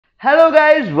Hello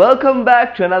guys, welcome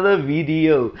back to another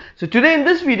video. So today in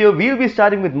this video we'll be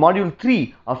starting with module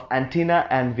 3 of antenna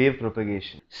and wave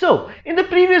propagation. So in the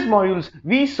previous modules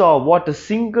we saw what a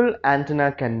single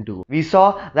antenna can do. We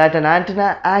saw that an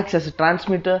antenna acts as a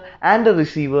transmitter and a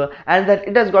receiver and that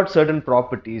it has got certain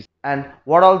properties and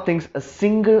what all things a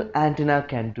single antenna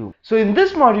can do. So in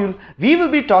this module we will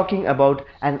be talking about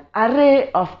an array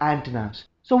of antennas.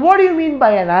 So what do you mean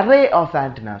by an array of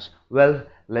antennas? Well,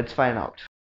 let's find out.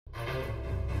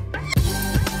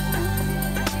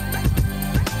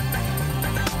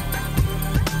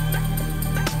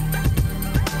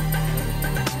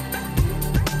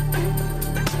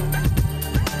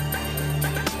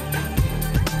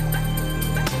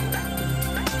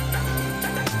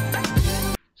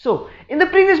 So in the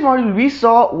previous module we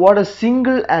saw what a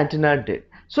single antenna did.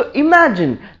 So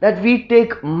imagine that we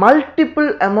take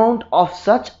multiple amount of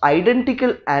such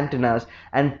identical antennas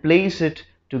and place it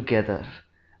together.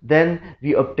 Then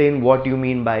we obtain what you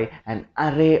mean by an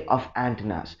array of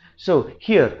antennas. So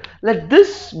here, let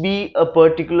this be a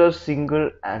particular single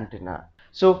antenna.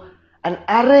 So an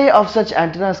array of such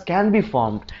antennas can be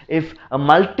formed if a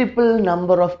multiple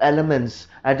number of elements,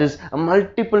 that is a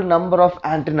multiple number of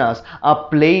antennas, are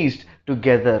placed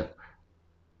together.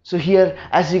 So here,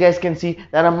 as you guys can see,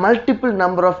 there are multiple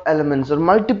number of elements or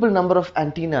multiple number of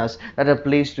antennas that are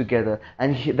placed together,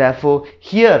 and therefore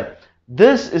here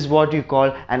this is what you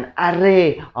call an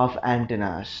array of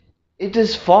antennas. It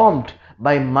is formed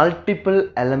by multiple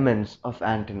elements of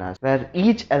antennas where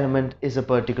each element is a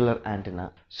particular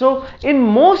antenna. So in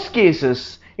most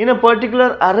cases, in a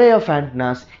particular array of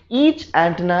antennas, each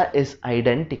antenna is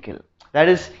identical. That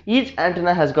is, each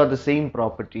antenna has got the same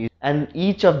properties and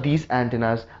each of these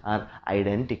antennas are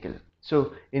identical.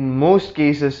 So in most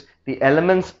cases, the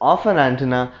elements of an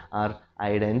antenna are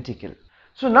identical.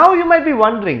 So now you might be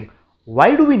wondering,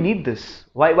 why do we need this?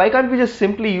 Why can't we just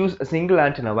simply use a single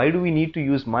antenna? Why do we need to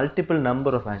use multiple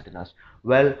number of antennas?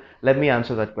 Well, let me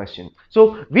answer that question.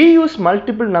 So we use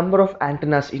multiple number of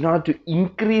antennas in order to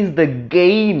increase the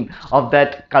gain of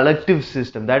that collective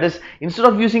system. That is, instead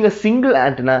of using a single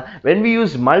antenna, when we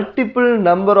use multiple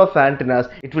number of antennas,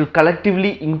 it will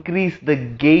collectively increase the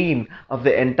gain of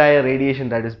the entire radiation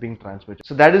that is being transmitted.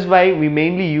 So that is why we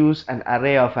mainly use an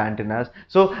array of antennas.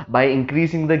 So by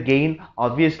increasing the gain,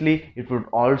 obviously it would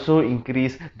also increase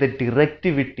the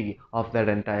directivity of that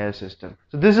entire system.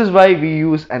 So this is why we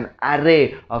use an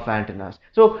array of antennas.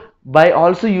 So by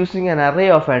also using an array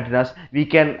of antennas, we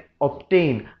can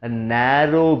obtain a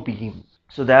narrow beam.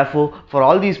 So therefore, for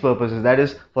all these purposes, that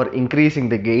is for increasing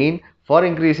the gain, for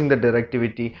increasing the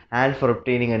directivity, and for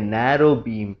obtaining a narrow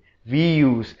beam, we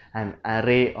use an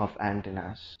array of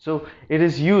antennas. So it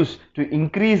is used to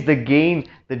increase the gain,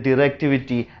 the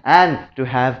directivity, and to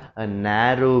have a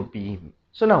narrow beam.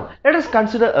 So now let us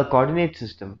consider a coordinate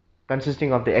system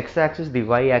consisting of the x-axis, the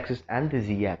y-axis, and the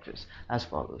z-axis as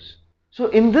follows. So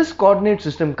in this coordinate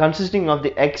system consisting of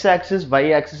the x-axis,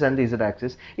 y-axis, and the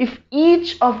z-axis, if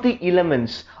each of the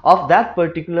elements of that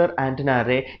particular antenna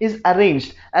array is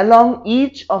arranged along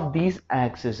each of these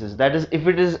axes, that is, if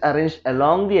it is arranged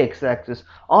along the x-axis,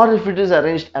 or if it is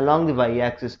arranged along the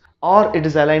y-axis, or it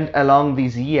is aligned along the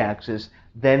z-axis,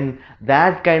 then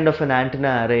that kind of an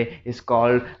antenna array is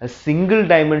called a single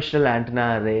dimensional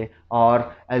antenna array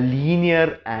or a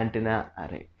linear antenna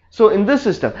array. So in this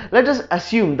system, let us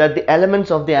assume that the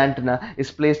elements of the antenna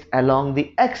is placed along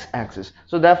the x-axis.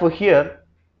 So therefore here,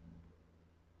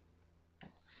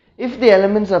 if the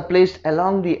elements are placed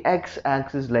along the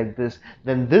x-axis like this,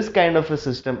 then this kind of a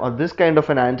system or this kind of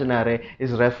an antenna array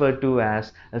is referred to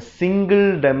as a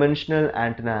single dimensional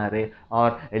antenna array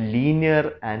or a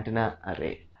linear antenna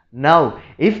array. Now,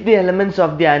 if the elements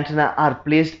of the antenna are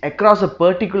placed across a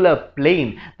particular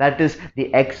plane, that is the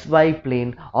xy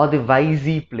plane or the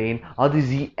yz plane or the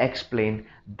zx plane,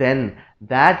 then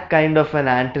that kind of an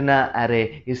antenna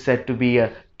array is said to be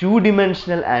a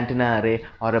two-dimensional antenna array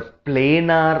or a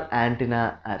planar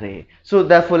antenna array. So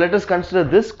therefore let us consider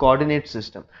this coordinate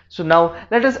system. So now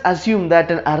let us assume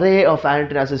that an array of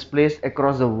antennas is placed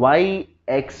across the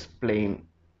yx plane.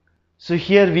 So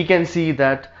here we can see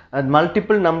that a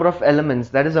multiple number of elements,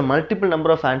 that is a multiple number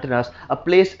of antennas, are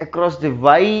placed across the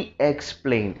yx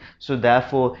plane. So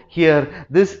therefore here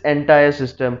this entire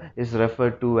system is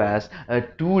referred to as a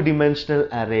two-dimensional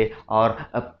array or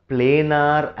a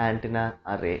planar antenna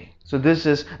array. So this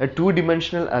is a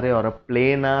two-dimensional array or a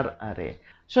planar array.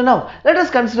 So now let us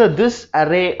consider this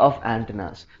array of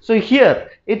antennas. So here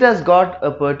it has got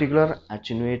a particular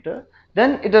attenuator,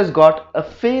 then it has got a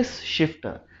phase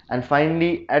shifter, and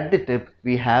finally at the tip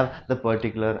we have the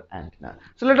particular antenna.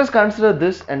 So let us consider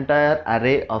this entire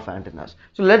array of antennas.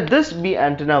 So let this be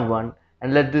antenna 1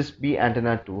 and let this be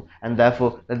antenna 2, and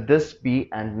therefore let this be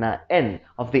antenna n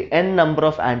of the n number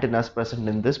of antennas present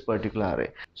in this particular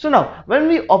array. So now when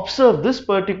we observe this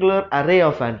particular array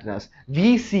of antennas,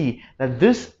 we see that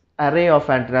this array of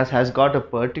antennas has got a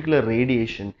particular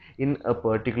radiation in a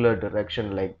particular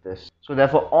direction like this. So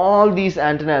therefore all these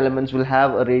antenna elements will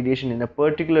have a radiation in a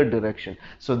particular direction.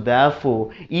 So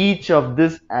therefore each of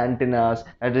these antennas,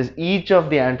 that is each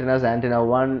of the antennas, antenna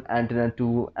 1, antenna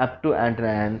 2 up to antenna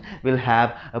n, will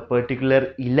have a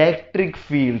particular electric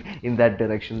field in that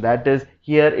direction. That is,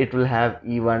 here it will have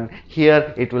E1,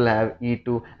 here it will have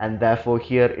E2, and therefore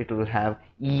here it will have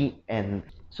En.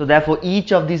 So therefore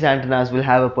each of these antennas will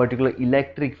have a particular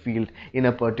electric field in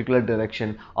a particular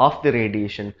direction of the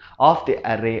radiation of the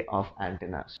array of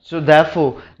antennas. So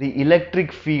therefore the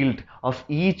electric field of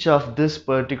each of this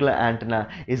particular antenna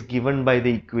is given by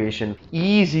the equation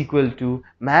E is equal to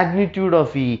magnitude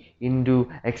of E into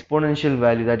exponential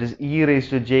value, that is e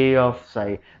raised to j of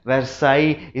psi, where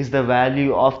psi is the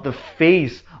value of the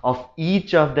phase of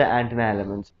each of the antenna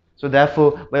elements. So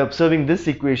therefore, by observing this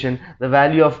equation, the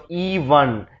value of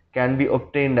E1 can be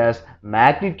obtained as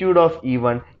magnitude of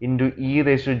E1 into e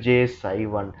raised to j psi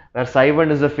 1, where psi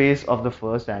 1 is the phase of the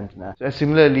first antenna. So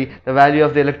similarly, the value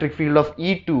of the electric field of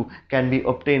E2 can be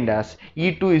obtained as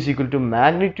E2 is equal to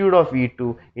magnitude of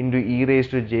E2 into e raised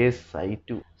to j psi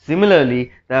 2.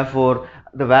 Similarly, therefore,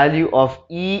 the value of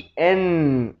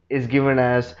En is given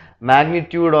as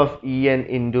magnitude of En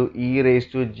into e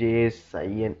raised to j psi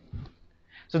n.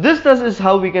 So this thus is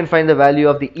how we can find the value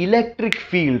of the electric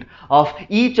field of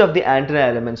each of the antenna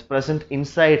elements present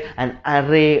inside an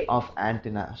array of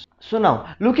antennas. So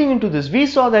now looking into this, we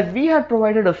saw that we had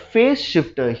provided a phase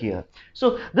shifter here.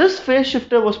 So this phase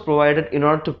shifter was provided in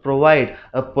order to provide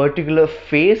a particular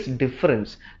phase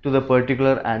difference to the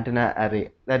particular antenna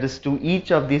array, that is to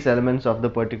each of these elements of the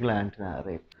particular antenna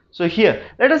array. So here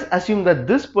let us assume that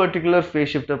this particular phase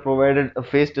shifter provided a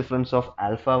phase difference of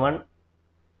alpha 1.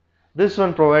 This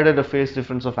one provided a phase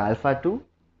difference of alpha 2,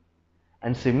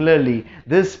 and similarly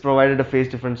this provided a phase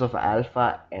difference of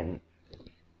alpha n.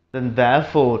 Then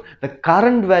therefore the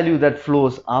current value that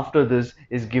flows after this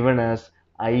is given as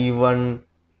I1,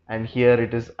 and here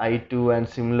it is I2, and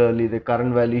similarly the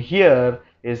current value here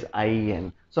is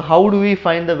In. So how do we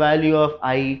find the value of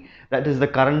I, that is the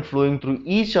current flowing through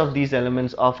each of these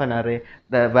elements of an array?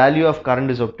 The value of current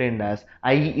is obtained as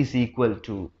I is equal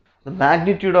to the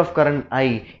magnitude of current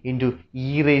I into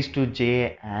e raised to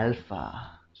j alpha.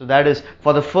 So that is,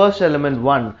 for the first element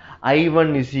 1,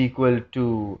 I1 is equal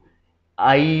to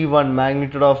I1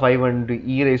 magnitude of I1 into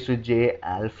e raised to j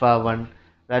alpha 1.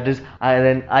 That is,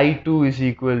 then I2 is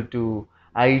equal to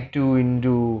I2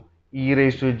 into e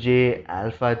raised to j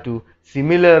alpha 2.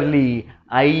 Similarly,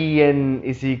 In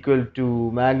is equal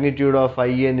to magnitude of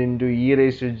In into e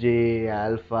raised to j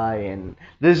alpha n.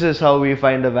 This is how we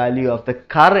find the value of the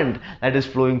current that is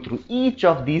flowing through each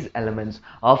of these elements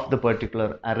of the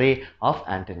particular array of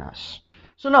antennas.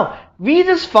 So now we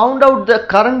just found out the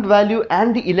current value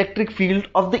and the electric field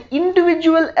of the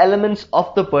individual elements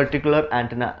of the particular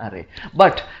antenna array.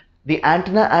 But the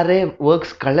antenna array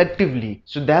works collectively,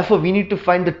 so therefore we need to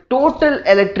find the total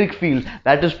electric field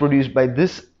that is produced by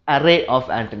this array of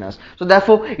antennas. So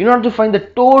therefore, in order to find the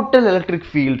total electric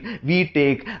field, we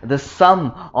take the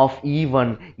sum of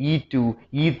E1, E2,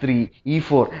 E3,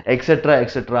 E4,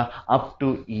 etc. up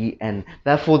to En.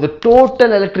 Therefore the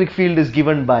total electric field is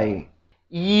given by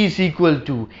E is equal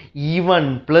to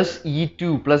E1 plus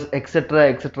E2 plus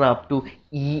etc up to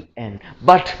En.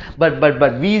 But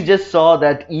we just saw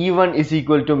that E1 is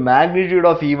equal to magnitude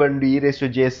of E1 into e raised to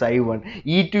j psi 1,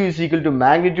 E2 is equal to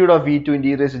magnitude of E2 into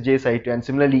e raised to j psi 2, and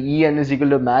similarly En is equal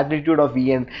to magnitude of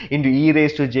En into e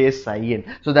raised to j psi n.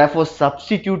 So therefore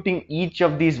substituting each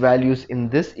of these values in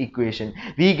this equation,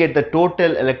 we get the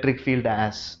total electric field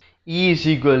as E is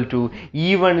equal to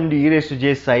E1 into e raised to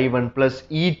j psi 1 plus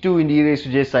E2 into e raised to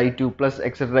j psi 2 plus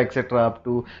etc up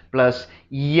to plus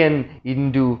En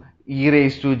into e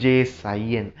raised to j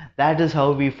psi n. That is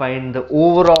how we find the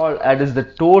overall, that is the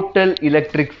total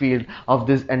electric field of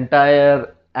this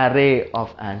entire array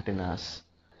of antennas.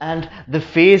 And the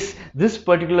phase, this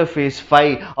particular phase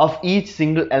phi of each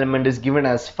single element is given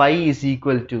as phi is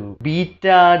equal to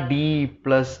beta d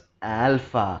plus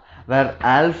alpha, where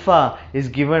alpha is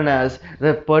given as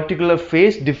the particular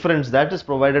phase difference that is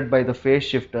provided by the phase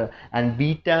shifter, and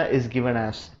beta is given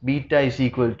as beta is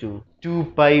equal to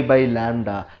 2 pi by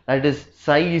lambda, that is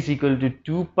psi is equal to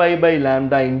 2 pi by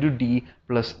lambda into d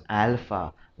plus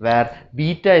alpha, where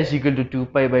beta is equal to 2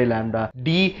 pi by lambda.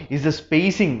 D is the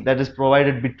spacing that is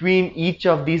provided between each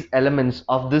of these elements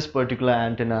of this particular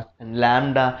antenna, and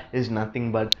lambda is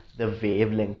nothing but the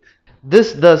wavelength.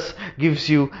 This thus gives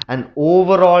you an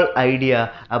overall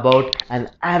idea about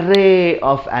an array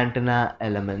of antenna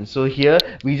elements. So here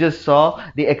we just saw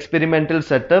the experimental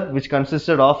setup, which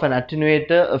consisted of an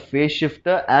attenuator, a phase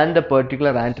shifter and a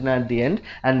particular antenna at the end,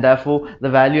 and therefore the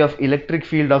value of electric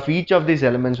field of each of these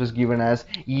elements was given as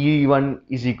E1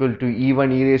 is equal to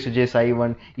E1 e raised to j psi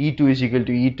 1, E2 is equal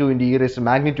to E2 into e raised to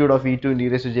magnitude of E2 into e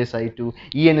raised to j psi 2,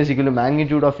 En is equal to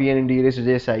magnitude of En into e raised to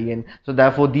j psi n. So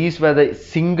therefore these were the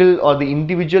single or the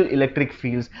individual electric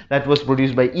fields that was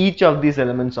produced by each of these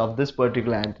elements of this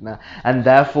particular antenna, and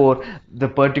therefore the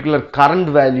particular current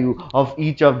value of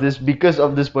each of this, because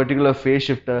of this particular phase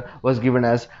shifter, was given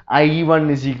as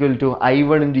I1 is equal to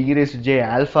I1 into e raised to j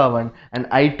alpha 1, and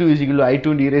I2 is equal to I2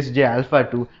 into e raised to j alpha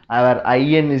 2, where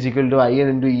In is equal to In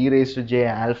into e raised to j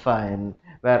alpha n,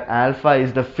 where alpha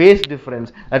is the phase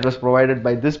difference that was provided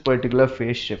by this particular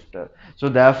phase shifter. So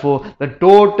therefore the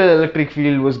total electric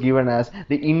field was given as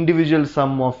the individual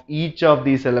sum of each of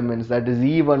these elements, that is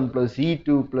E1 plus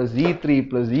E2 plus E3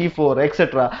 plus E4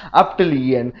 etc. up till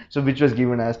En, so which was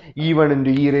given as E1 into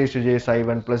e raised to j psi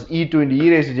 1 plus E2 into e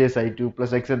raised to j psi 2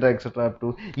 plus etc up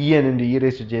to En into e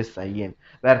raised to j psi n,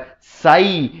 where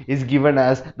psi is given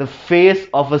as the phase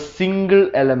of a single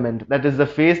element, that is the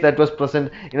phase that was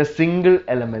present in a single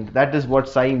element. That is what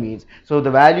psi means. So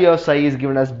the value of psi is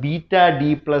given as beta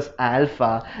d plus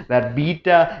alpha, where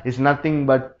beta is nothing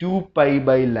but 2 pi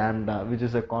by lambda, which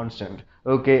is a constant,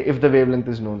 okay, if the wavelength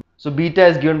is known. So beta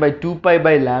is given by 2 pi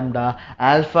by lambda,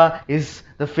 alpha is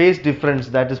the phase difference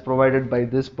that is provided by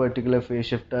this particular phase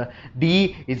shifter,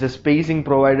 d is the spacing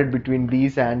provided between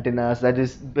these antennas, that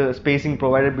is the spacing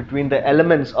provided between the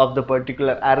elements of the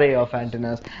particular array of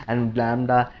antennas, and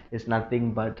lambda is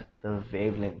nothing but the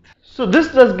wavelength. So this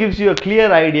thus gives you a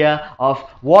clear idea of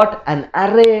what an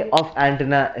array of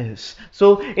antenna is.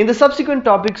 So in the subsequent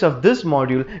topics of this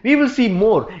module, we will see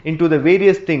more into the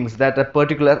various things that a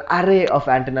particular array of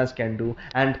antennas can do,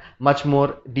 and much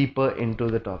more deeper into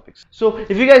the topics. So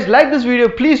if you guys like this video,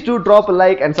 please do drop a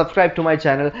like and subscribe to my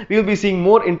channel. We will be seeing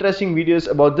more interesting videos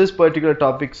about this particular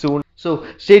topic soon. So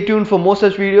stay tuned for more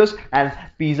such videos, and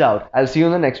peace out. I'll see you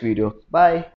in the next video. Bye.